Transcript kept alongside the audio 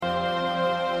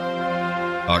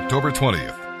October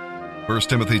 20th. 1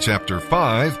 Timothy chapter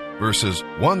 5, verses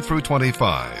 1 through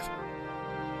 25.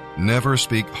 Never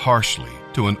speak harshly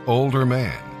to an older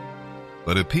man,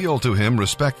 but appeal to him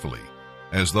respectfully,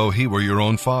 as though he were your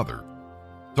own father.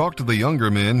 Talk to the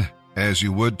younger men as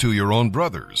you would to your own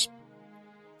brothers.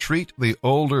 Treat the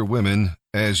older women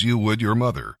as you would your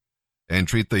mother, and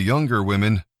treat the younger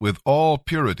women with all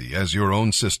purity as your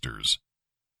own sisters.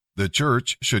 The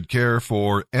church should care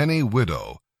for any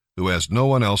widow who has no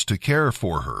one else to care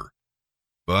for her.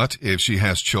 But if she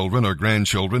has children or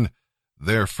grandchildren,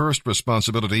 their first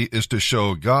responsibility is to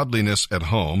show godliness at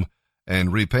home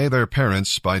and repay their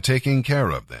parents by taking care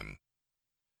of them.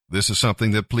 This is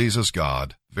something that pleases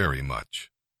God very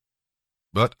much.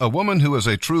 But a woman who is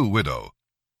a true widow,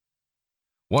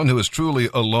 one who is truly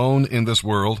alone in this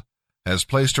world, has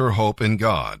placed her hope in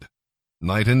God.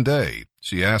 Night and day,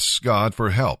 she asks God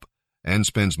for help and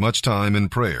spends much time in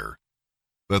prayer.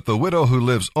 But the widow who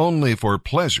lives only for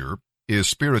pleasure is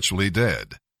spiritually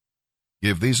dead.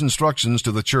 Give these instructions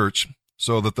to the church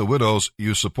so that the widows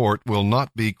you support will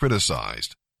not be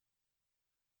criticized.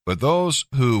 But those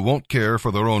who won't care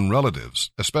for their own relatives,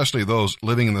 especially those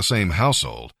living in the same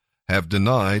household, have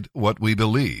denied what we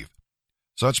believe.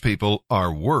 Such people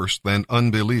are worse than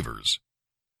unbelievers.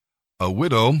 A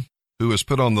widow who is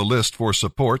put on the list for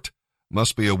support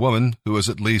must be a woman who is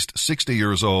at least 60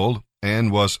 years old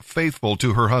and was faithful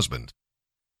to her husband.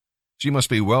 She must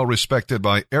be well respected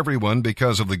by everyone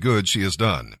because of the good she has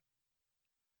done.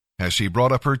 Has she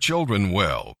brought up her children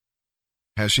well?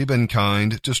 Has she been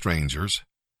kind to strangers?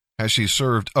 Has she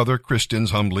served other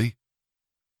Christians humbly?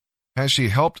 Has she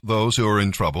helped those who are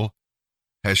in trouble?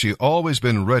 Has she always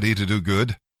been ready to do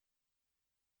good?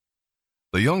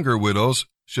 The younger widows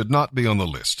should not be on the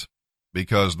list,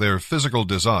 because their physical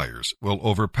desires will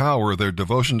overpower their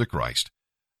devotion to Christ,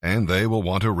 and they will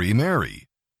want to remarry.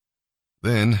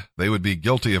 Then they would be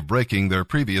guilty of breaking their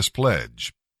previous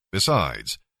pledge.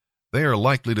 Besides, they are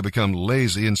likely to become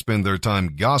lazy and spend their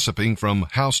time gossiping from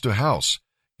house to house,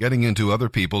 getting into other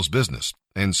people's business,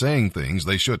 and saying things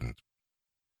they shouldn't.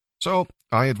 So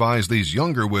I advise these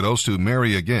younger widows to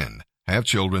marry again, have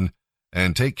children,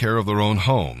 and take care of their own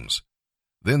homes.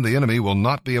 Then the enemy will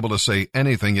not be able to say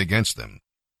anything against them.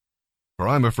 For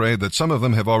I'm afraid that some of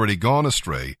them have already gone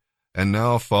astray and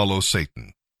now follow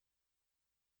Satan.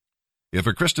 If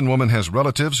a Christian woman has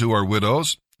relatives who are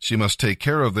widows, she must take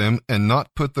care of them and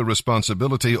not put the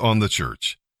responsibility on the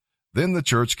church. Then the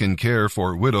church can care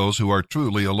for widows who are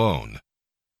truly alone.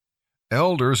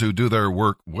 Elders who do their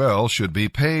work well should be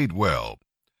paid well,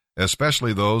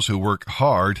 especially those who work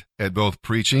hard at both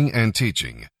preaching and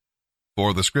teaching.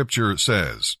 For the scripture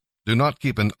says, "Do not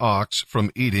keep an ox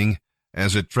from eating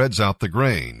as it treads out the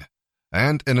grain."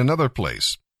 And in another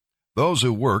place, "Those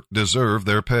who work deserve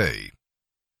their pay."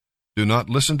 Do not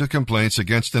listen to complaints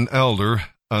against an elder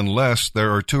unless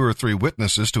there are 2 or 3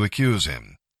 witnesses to accuse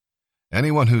him.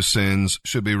 Anyone who sins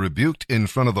should be rebuked in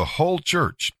front of the whole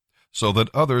church so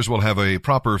that others will have a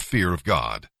proper fear of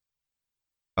God.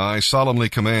 I solemnly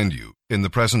command you, in the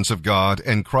presence of God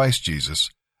and Christ Jesus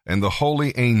and the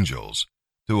holy angels,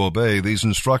 to obey these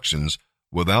instructions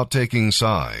without taking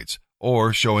sides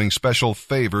or showing special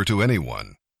favor to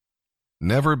anyone.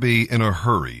 Never be in a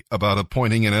hurry about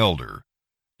appointing an elder.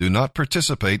 Do not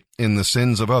participate in the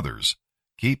sins of others.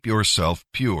 Keep yourself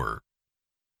pure.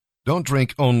 Don't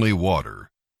drink only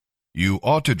water. You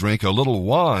ought to drink a little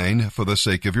wine for the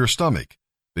sake of your stomach,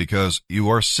 because you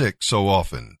are sick so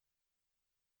often.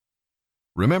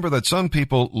 Remember that some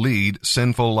people lead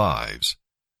sinful lives,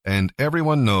 and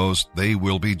everyone knows they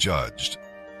will be judged.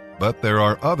 But there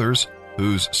are others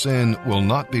whose sin will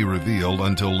not be revealed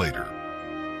until later.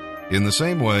 In the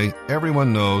same way,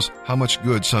 everyone knows how much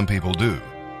good some people do,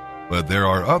 but there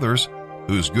are others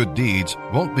whose good deeds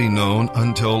won't be known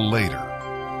until later.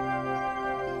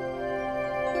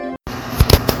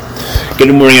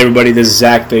 Good morning, everybody. This is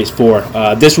Zach, Phase 4.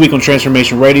 This week on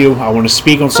Transformation Radio, I want to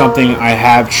speak on something I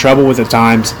have trouble with at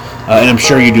times, and I'm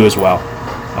sure you do as well.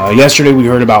 Yesterday, we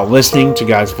heard about listening to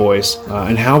God's voice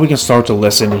and how we can start to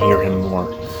listen and hear Him more.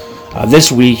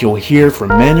 This week, you'll hear from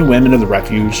men and women of the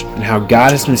refuge and how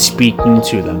God has been speaking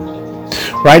to them.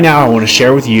 Right now, I want to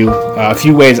share with you a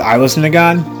few ways I listen to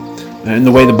God and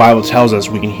the way the Bible tells us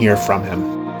we can hear from Him.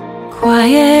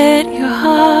 Quiet your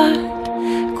heart.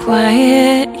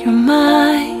 Quiet your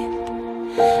mind,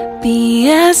 be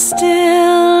as still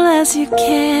as you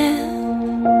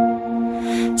can.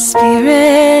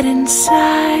 Spirit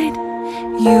inside,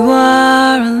 you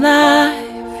are alive.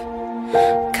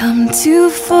 Come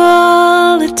to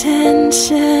full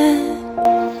attention.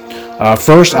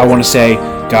 First, I want to say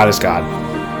God is God,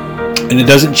 and it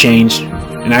doesn't change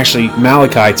And actually,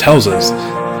 Malachi tells us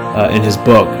in his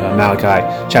book, Malachi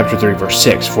chapter 3, verse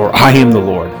 6, "For I am the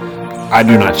Lord, I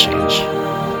do not change."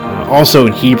 Also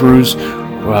in Hebrews,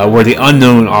 where the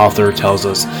unknown author tells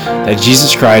us that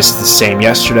Jesus Christ is the same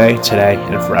yesterday, today,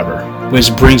 and forever.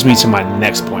 Which brings me to my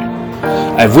next point.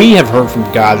 If we have heard from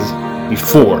God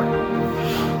before,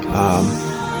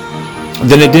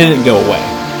 then it didn't go away.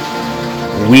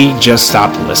 We just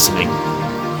stopped listening.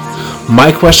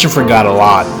 My question for God a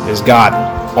lot is, God,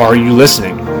 are you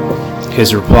listening?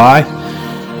 His reply,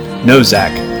 no,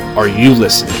 Zach, are you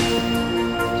listening?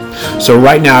 So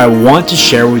right now I want to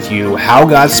share with you how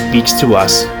God speaks to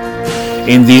us,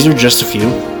 and these are just a few.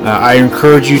 I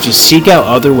encourage you to seek out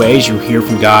other ways you hear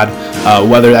from God,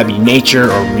 whether that be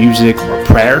nature or music or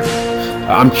prayer.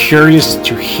 I'm curious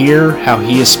to hear how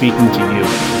He is speaking to you.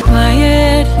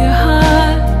 Quiet your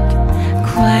heart,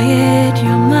 quiet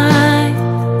your mind.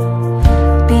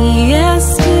 Be as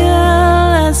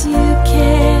still as you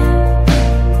can.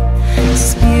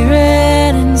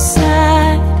 Spirit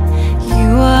inside,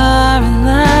 you are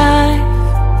alive.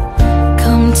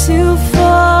 Come to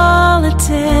full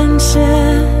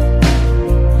attention.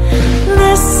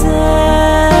 Listen,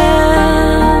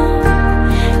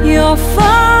 your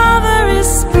Father is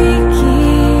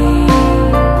speaking.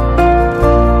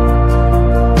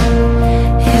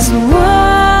 His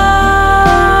word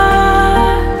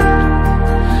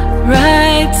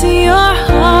right to your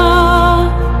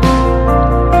heart.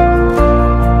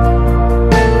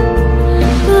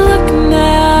 Look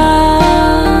now,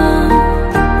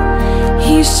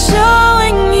 He's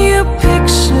showing you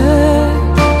pictures.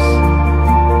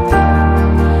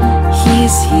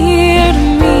 He's here to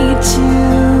meet you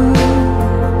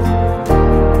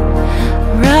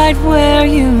right where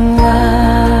you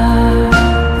are.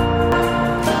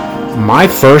 My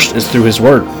first is through His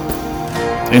Word.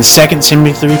 In 2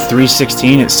 Timothy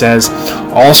 3:16 it says,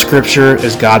 "All Scripture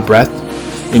is God-breathed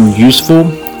and useful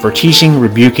for teaching,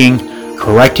 rebuking,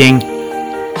 correcting,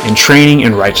 and training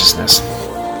in righteousness."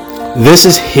 This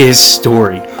is His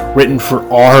story, written for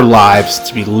our lives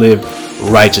to be lived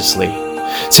righteously.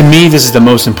 To me, this is the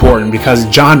most important because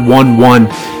John 1:1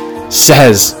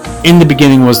 says, "In the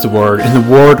beginning was the Word, and the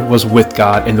Word was with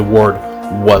God, and the Word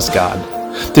was God."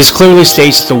 This clearly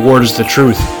states the Word is the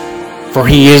truth, for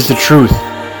He is the truth.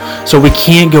 So we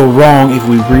can't go wrong if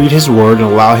we read His Word and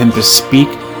allow Him to speak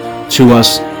to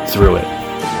us through it.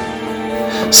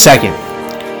 Second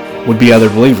would be other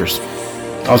believers.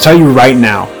 I'll tell you right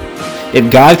now, if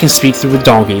God can speak through a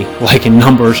donkey, like in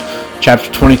Numbers chapter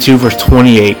 22, verse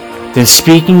 28, then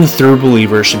speaking through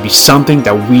believers should be something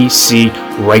that we see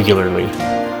regularly.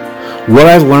 What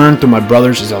I've learned through my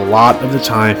brothers is a lot of the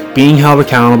time being held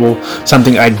accountable,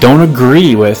 something I don't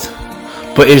agree with,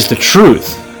 but it is the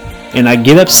truth. And I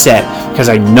get upset because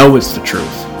I know it's the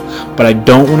truth, but I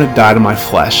don't want to die to my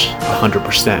flesh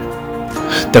 100%.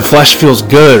 The flesh feels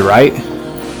good, right?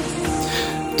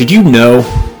 Did you know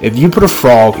if you put a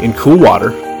frog in cool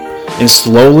water and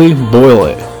slowly boil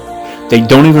it, they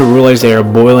don't even realize they are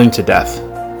boiling to death?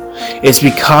 It's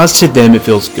because to them it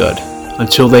feels good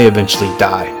until they eventually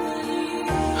die.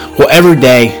 Well, every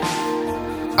day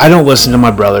I don't listen to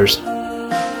my brothers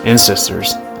and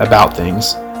sisters about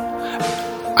things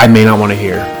I may not want to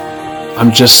hear.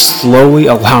 I'm just slowly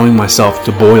allowing myself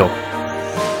to boil.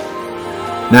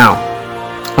 Now,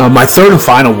 my third and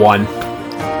final one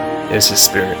is His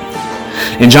Spirit.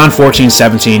 In John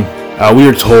 14:17, we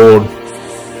are told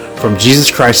from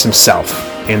Jesus Christ Himself,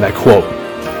 and I quote,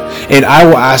 "And I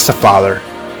will ask the Father,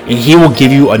 and He will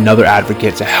give you another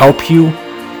advocate to help you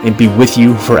and be with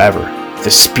you forever, the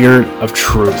Spirit of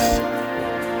truth."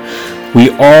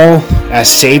 We all, as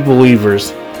saved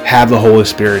believers, have the Holy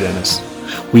Spirit in us.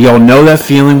 We all know that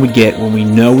feeling we get when we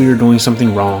know we are doing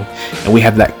something wrong, and we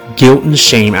have that guilt and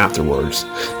shame afterwards.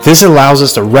 This allows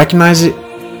us to recognize it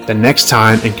the next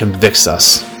time and convicts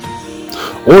us.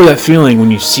 Or that feeling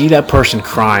when you see that person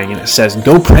crying and it says,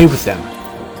 go pray with them,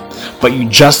 but you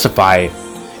justify it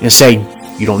and say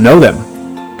you don't know them,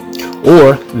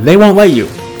 or they won't let you,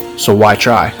 so why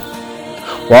try?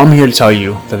 Well, I'm here to tell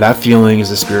you that that feeling is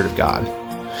the Spirit of God.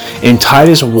 In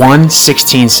Titus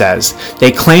 1:16 says,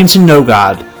 "They claim to know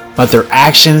God, but their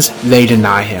actions they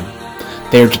deny Him.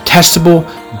 They are detestable,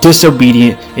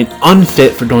 disobedient, and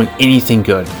unfit for doing anything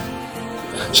good."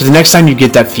 So the next time you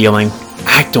get that feeling,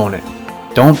 act on it.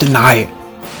 Don't deny it.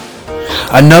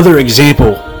 Another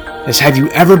example is, have you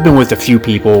ever been with a few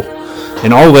people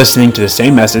and all listening to the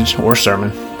same message or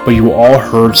sermon, but you all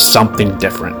heard something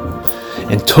different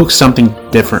and took something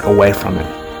different away from it?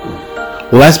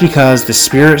 Well, that's because the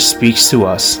Spirit speaks to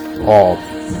us all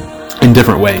in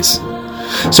different ways.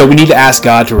 So we need to ask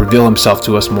God to reveal himself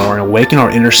to us more and awaken our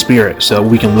inner spirit so that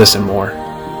we can listen more.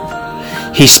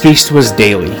 He speaks to us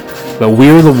daily, but we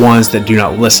are the ones that do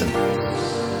not listen.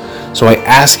 So I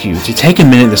ask you to take a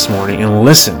minute this morning and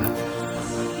listen.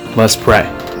 Let's pray.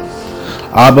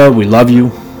 Abba, we love you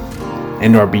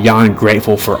and are beyond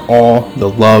grateful for all the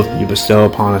love you bestow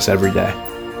upon us every day.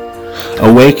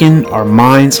 Awaken our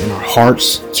minds and our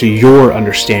hearts to your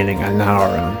understanding and not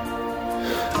our own.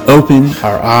 Open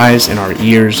our eyes and our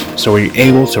ears so we're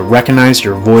able to recognize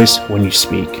your voice when you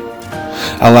speak.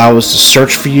 Allow us to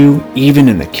search for you even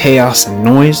in the chaos and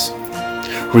noise.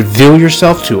 Reveal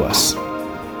yourself to us.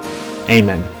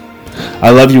 Amen. I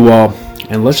love you all,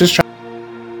 and let's just try